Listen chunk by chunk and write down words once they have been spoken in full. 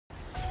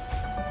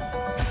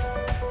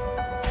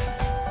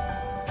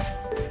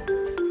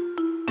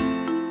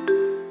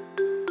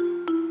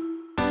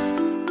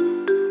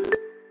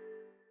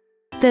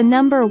The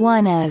number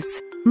 1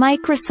 is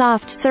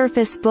Microsoft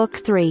Surface Book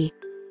 3.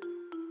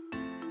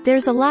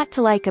 There's a lot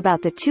to like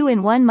about the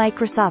 2-in-1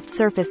 Microsoft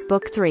Surface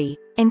Book 3,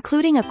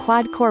 including a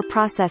quad-core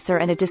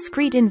processor and a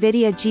discrete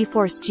NVIDIA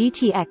GeForce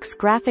GTX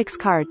graphics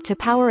card to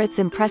power its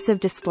impressive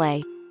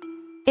display.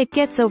 It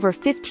gets over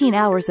 15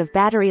 hours of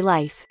battery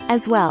life,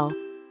 as well.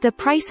 The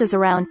price is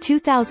around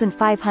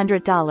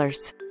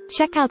 $2,500.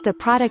 Check out the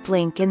product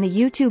link in the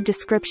YouTube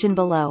description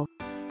below.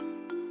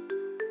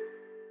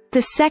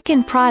 The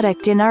second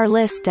product in our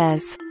list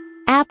is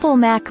Apple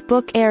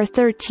MacBook Air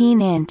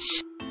 13-inch.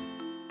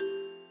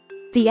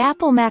 The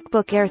Apple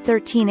MacBook Air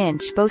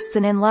 13-inch boasts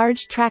an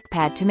enlarged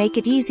trackpad to make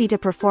it easy to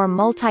perform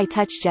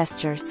multi-touch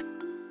gestures.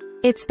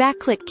 Its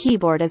backlit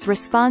keyboard is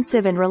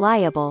responsive and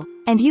reliable,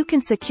 and you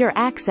can secure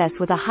access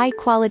with a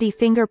high-quality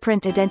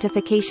fingerprint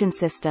identification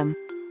system.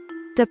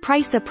 The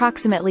price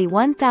approximately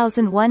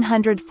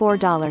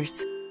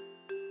 $1,104.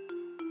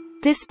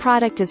 This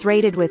product is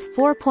rated with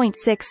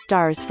 4.6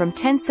 stars from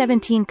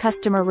 1017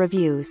 customer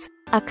reviews.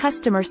 A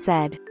customer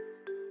said,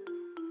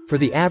 "For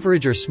the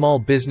average or small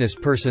business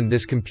person,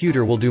 this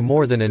computer will do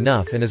more than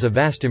enough and is a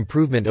vast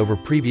improvement over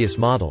previous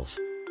models.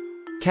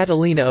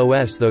 Catalina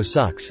OS though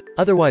sucks,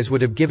 otherwise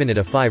would have given it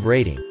a 5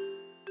 rating.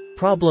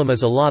 Problem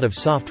is a lot of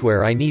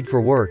software I need for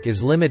work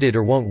is limited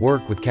or won't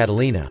work with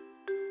Catalina.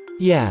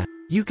 Yeah,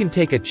 you can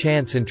take a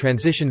chance and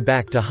transition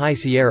back to High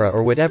Sierra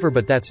or whatever,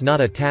 but that's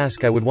not a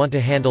task I would want to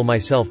handle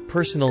myself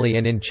personally,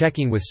 and in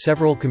checking with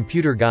several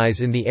computer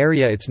guys in the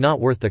area it's not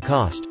worth the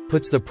cost,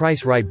 puts the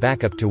price right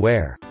back up to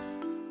where."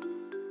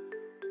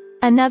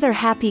 Another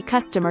happy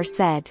customer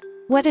said,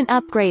 "What an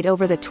upgrade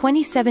over the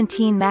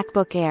 2017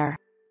 MacBook Air.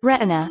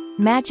 Retina,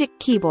 Magic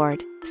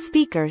Keyboard,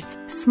 speakers,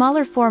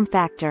 smaller form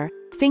factor,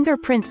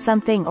 fingerprint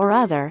something or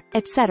other,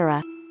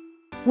 etc.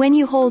 When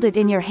you hold it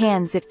in your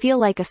hands it feel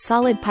like a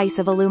solid piece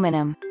of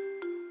aluminum.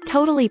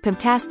 Totally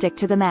fantastic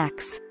to the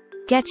max.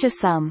 Getcha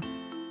some."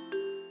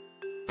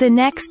 The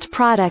next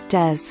product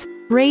is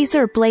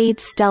Razer Blade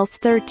Stealth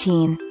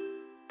 13.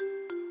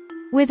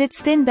 With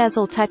its thin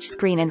bezel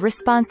touchscreen and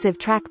responsive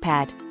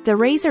trackpad, the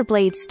Razer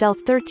Blade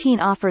Stealth 13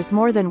 offers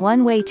more than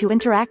one way to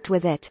interact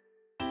with it.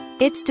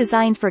 It's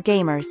designed for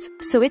gamers,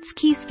 so its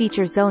keys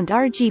feature zoned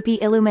RGB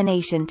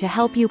illumination to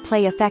help you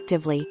play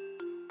effectively.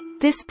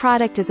 This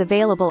product is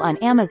available on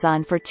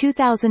Amazon for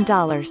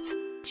 $2,000.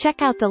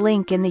 Check out the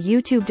link in the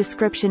YouTube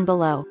description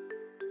below.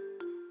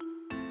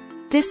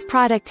 This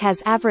product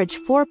has average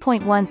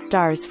 4.1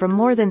 stars from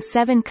more than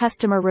 7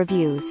 customer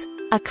reviews.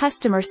 A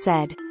customer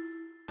said,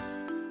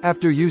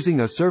 "After using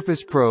a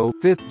Surface Pro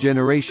 5th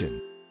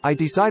generation, I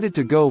decided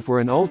to go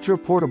for an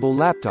ultra-portable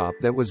laptop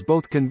that was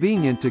both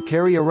convenient to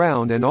carry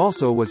around and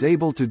also was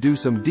able to do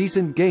some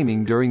decent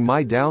gaming during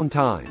my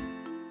downtime.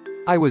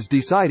 I was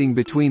deciding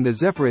between the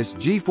Zephyrus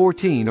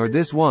G14 or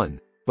this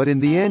one, but in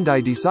the end I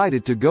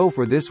decided to go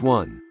for this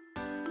one.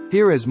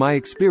 Here is my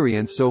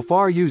experience so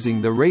far using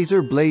the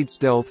Razer Blade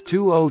Stealth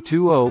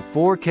 2020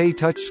 4K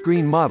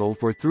touchscreen model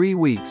for 3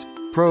 weeks.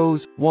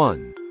 Pros: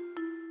 1.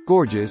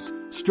 Gorgeous,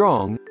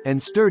 strong,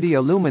 and sturdy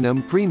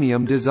aluminum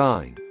premium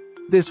design.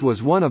 This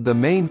was one of the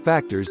main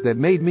factors that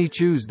made me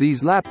choose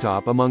these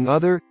laptop among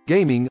other,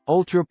 gaming,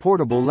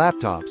 ultra-portable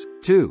laptops.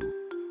 2.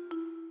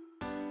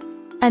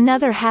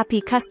 Another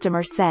happy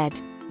customer said,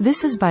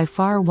 "This is by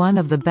far one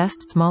of the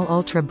best small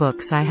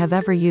Ultrabooks I have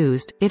ever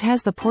used. It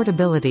has the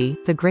portability,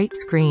 the great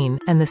screen,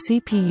 and the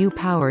CPU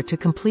power to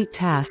complete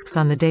tasks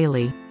on the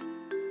daily."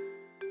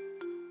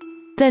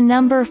 The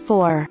number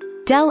 4.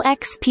 Dell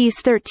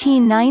Xps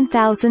 13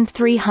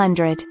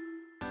 9300.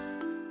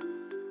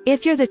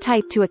 If you're the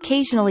type to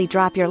occasionally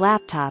drop your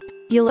laptop,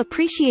 you'll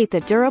appreciate the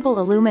durable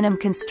aluminum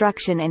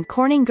construction and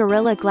Corning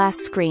Gorilla Glass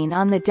screen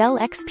on the Dell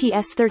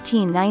XPS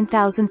 13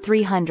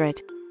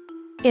 9300.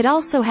 It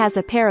also has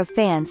a pair of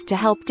fans to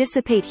help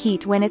dissipate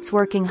heat when it's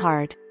working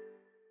hard.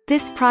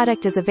 This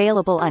product is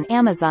available on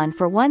Amazon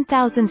for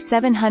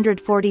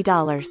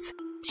 $1,740.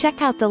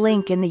 Check out the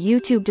link in the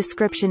YouTube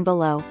description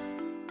below.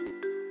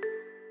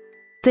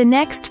 The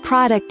next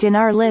product in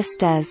our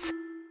list is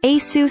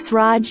Asus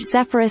ROG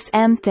Zephyrus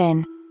M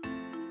Thin.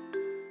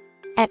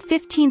 At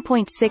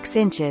 15.6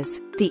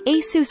 inches, the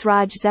Asus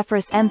ROG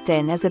Zephyrus M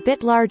Thin is a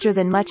bit larger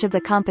than much of the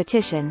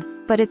competition,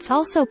 but it's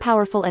also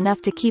powerful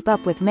enough to keep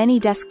up with many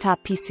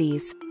desktop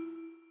PCs.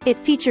 It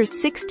features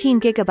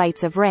 16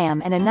 GB of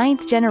RAM and a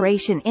 9th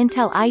generation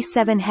Intel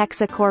i7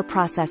 hexa-core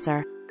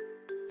processor.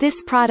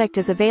 This product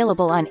is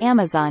available on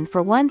Amazon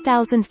for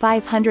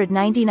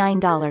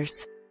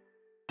 $1,599.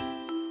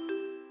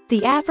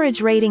 The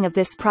average rating of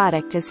this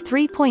product is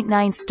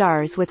 3.9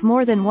 stars with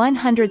more than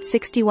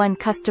 161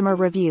 customer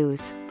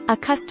reviews. A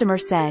customer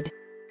said,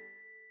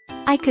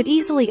 "I could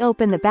easily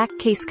open the back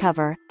case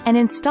cover, and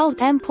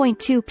installed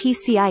M.2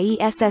 PCIe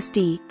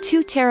SSD,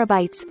 2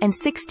 TB, and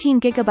 16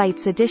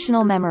 GB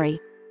additional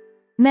memory.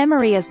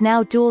 Memory is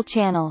now dual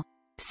channel.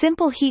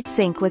 Simple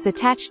heatsink was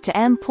attached to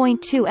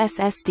M.2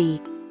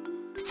 SSD.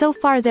 So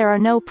far there are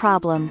no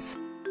problems."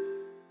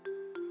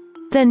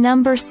 The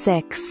number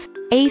 6.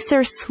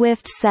 Acer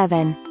Swift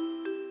 7.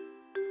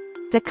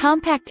 The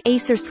compact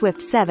Acer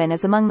Swift 7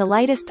 is among the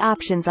lightest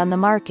options on the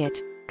market,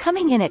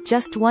 coming in at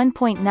just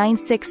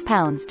 1.96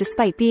 pounds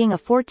despite being a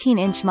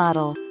 14-inch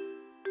model.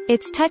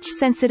 Its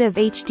touch-sensitive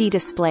HD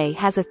display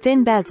has a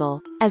thin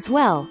bezel, as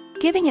well,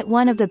 giving it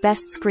one of the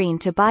best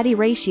screen-to-body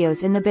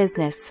ratios in the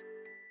business.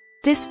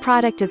 This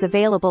product is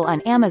available on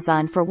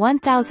Amazon for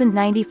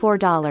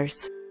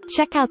 $1,094.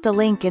 Check out the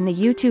link in the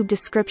YouTube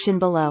description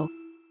below.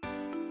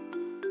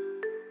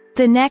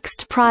 The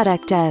next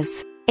product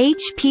is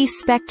HP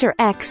Spectre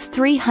X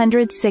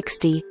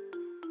 360.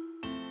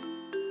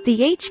 The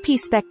HP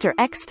Spectre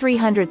X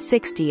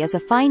 360 is a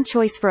fine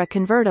choice for a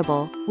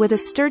convertible, with a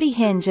sturdy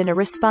hinge and a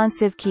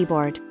responsive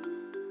keyboard.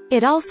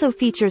 It also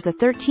features a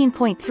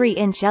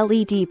 13.3-inch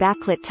LED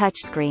backlit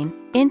touchscreen,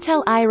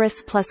 Intel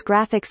Iris Plus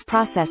graphics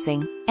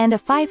processing, and a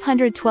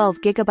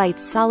 512GB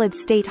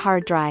solid-state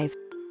hard drive.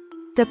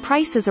 The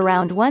price is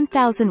around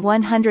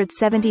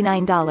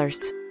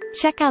 $1,179.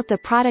 Check out the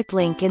product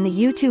link in the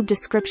YouTube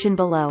description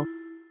below.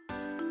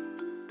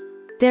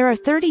 There are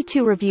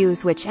 32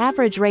 reviews which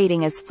average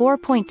rating is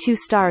 4.2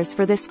 stars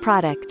for this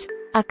product.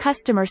 A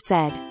customer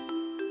said,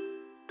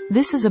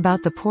 "This is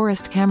about the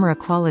poorest camera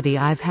quality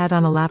I've had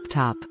on a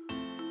laptop.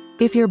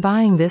 If you're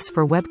buying this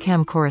for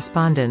webcam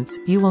correspondence,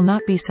 you will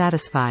not be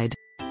satisfied.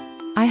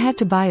 I had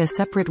to buy a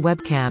separate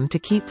webcam to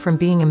keep from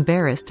being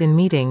embarrassed in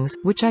meetings,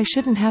 which I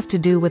shouldn't have to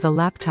do with a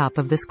laptop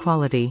of this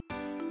quality."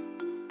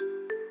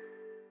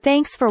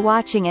 Thanks for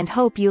watching and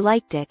hope you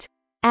liked it.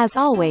 As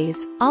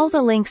always, all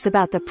the links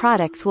about the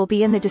products will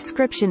be in the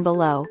description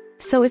below,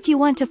 so if you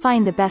want to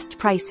find the best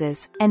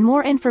prices, and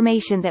more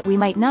information that we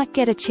might not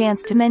get a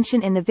chance to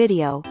mention in the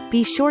video,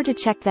 be sure to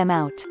check them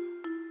out.